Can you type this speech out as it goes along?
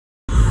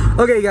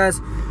Okay, guys.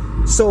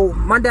 So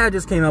my dad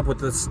just came up with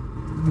this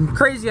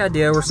crazy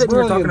idea. We're sitting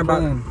here talking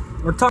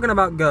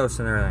about ghosts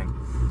and everything,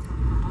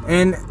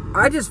 and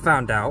I just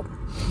found out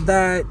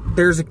that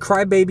there's a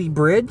crybaby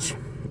bridge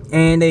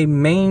and a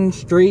main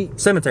street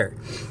cemetery.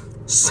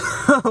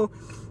 So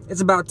it's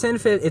about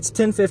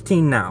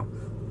 10:15 now.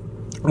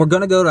 We're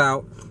gonna go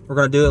out. We're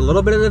gonna do a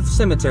little bit of the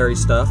cemetery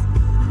stuff,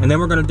 and then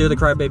we're gonna do the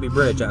crybaby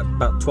bridge at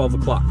about 12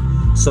 o'clock.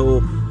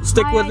 So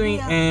stick with me,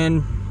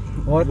 and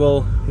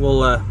we'll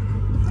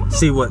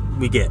see what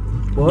we get.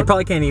 What? You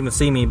probably can't even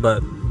see me,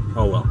 but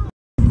oh well.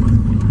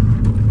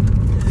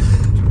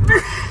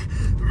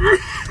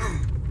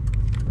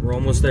 We're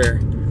almost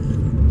there,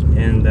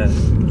 and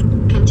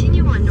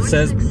it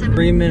says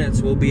 3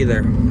 minutes we'll be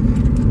there.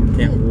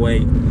 Can't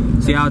wait.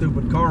 See how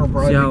stupid car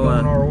probably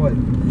going our way.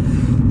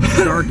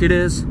 Dark it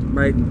is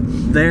right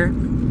there.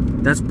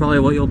 That's probably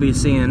what you'll be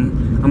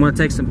seeing. I'm gonna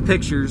take some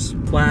pictures,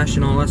 flash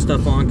and all that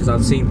stuff on, because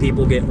I've seen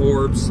people get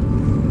orbs,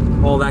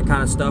 all that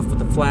kind of stuff with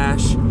the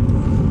flash.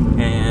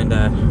 And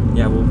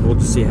yeah, we'll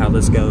just see how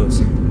this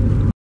goes.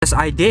 Yes,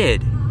 I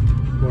did.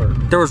 Where?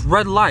 There was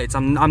red lights.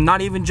 I'm not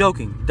even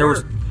joking. There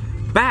was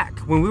back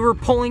when we were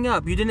pulling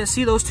up. You didn't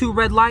see those two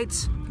red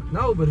lights?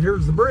 No, but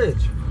here's the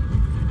bridge.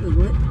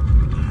 What?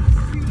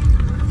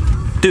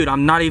 Dude,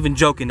 I'm not even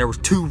joking. There was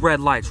two red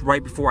lights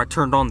right before I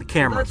turned on the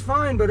camera. That's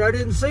fine, but I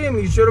didn't see them.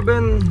 You should have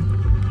been.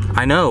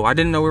 I know. I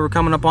didn't know we were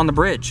coming up on the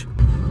bridge.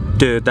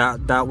 Dude,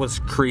 that was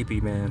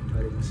creepy, man.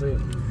 I didn't see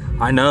it.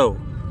 I know.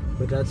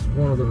 But that's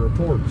one of the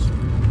reports.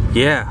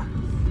 Yeah.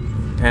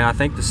 And I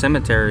think the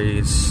cemetery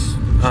is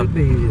should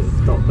be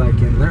thought back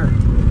in there.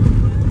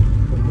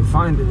 When we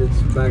find it,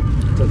 it's back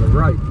to the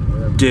right.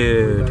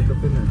 Dude. Back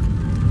up in there.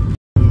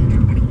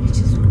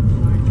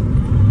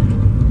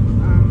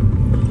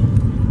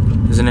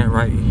 Isn't it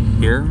right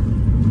here?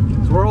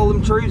 It's where all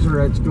them trees are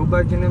at. Just go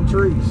back in them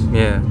trees.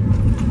 Yeah.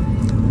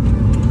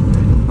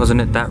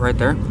 Wasn't it that right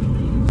there?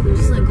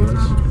 It's like going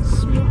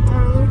on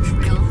our little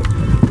trail.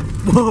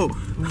 Whoa!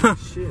 Oh,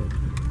 shit.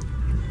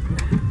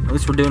 At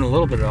least we're doing a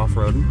little bit of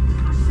off-roading.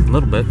 A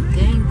little bit.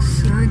 Thanks,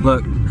 son.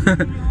 Look.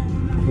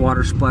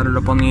 Water splattered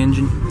up on the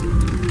engine.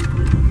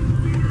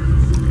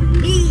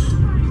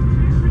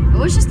 I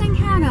wish this thing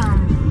had a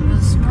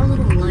small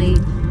little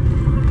light.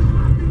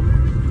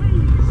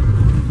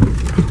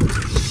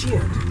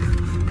 Shit.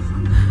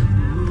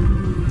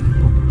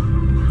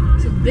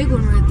 It's a big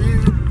one right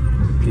there.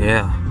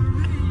 Yeah.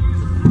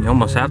 You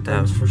almost have to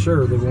have. For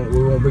sure, we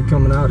won't be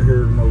coming out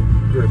here in no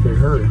great big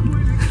hurry.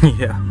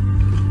 Yeah.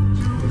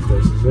 If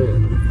this is it.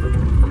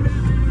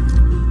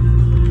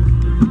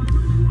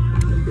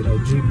 There'll be no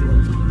Jeep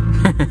left.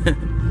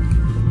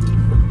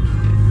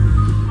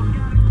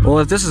 Well,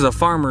 if this is a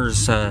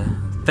farmer's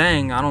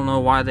thing, I don't know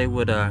why they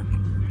would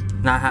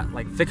not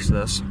fix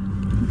this.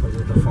 Because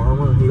it's a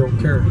farmer, he don't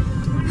care.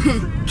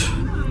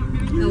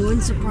 That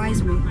wouldn't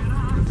surprise me.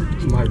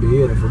 This might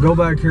be it. If we go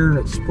back here and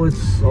it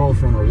splits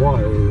off in a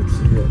Y, it's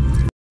it.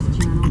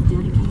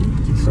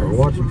 Start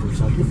watching for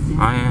something.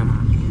 I am.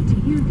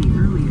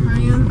 I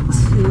am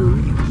too.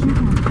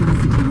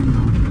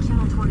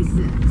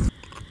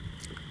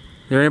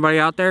 Is there anybody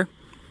out there?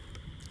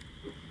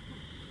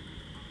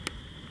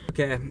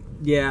 Okay.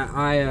 Yeah,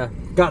 I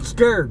got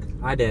scared.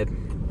 I did.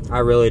 I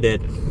really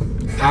did.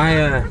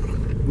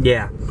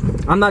 Yeah.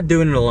 I'm not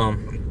doing it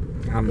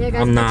alone. I'm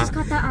not. I just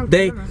got that on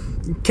camera.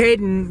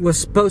 Kaden was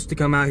supposed to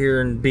come out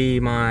here and be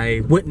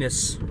my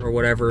witness or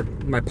whatever,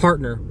 my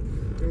partner,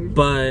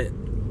 but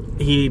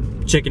he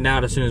chickened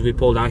out as soon as we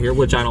pulled out here,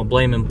 which I don't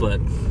blame him.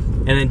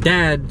 And then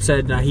Dad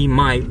said that he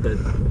might, but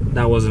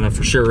that wasn't a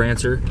for sure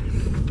answer.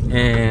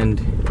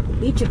 And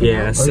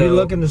yeah, so are you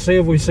looking to see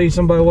if we see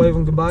somebody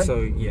waving goodbye?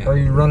 So yeah. Or are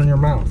you running your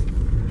mouth?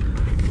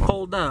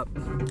 Hold up,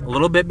 a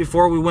little bit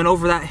before we went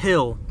over that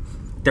hill,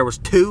 there was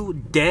two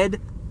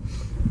dead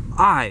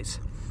eyes,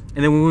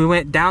 and then when we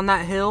went down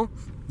that hill,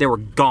 they were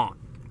gone.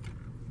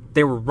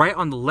 They were right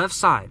on the left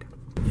side.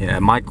 Yeah,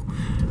 Michael.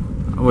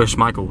 I wish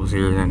Michael was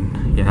here.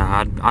 Then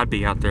yeah, I'd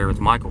be out there with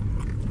Michael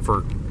for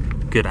a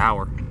good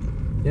hour.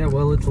 Yeah,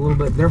 well, it's a little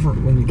bit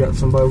different when you got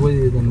somebody with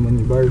you than when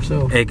you're by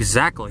yourself.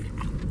 Exactly.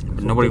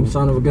 But nobody.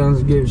 Son of a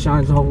guns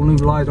shines a whole new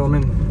light on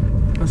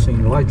them. I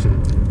seen lights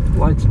in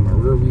my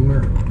rearview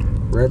mirror.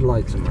 Red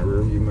lights in my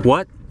rearview mirror.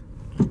 What?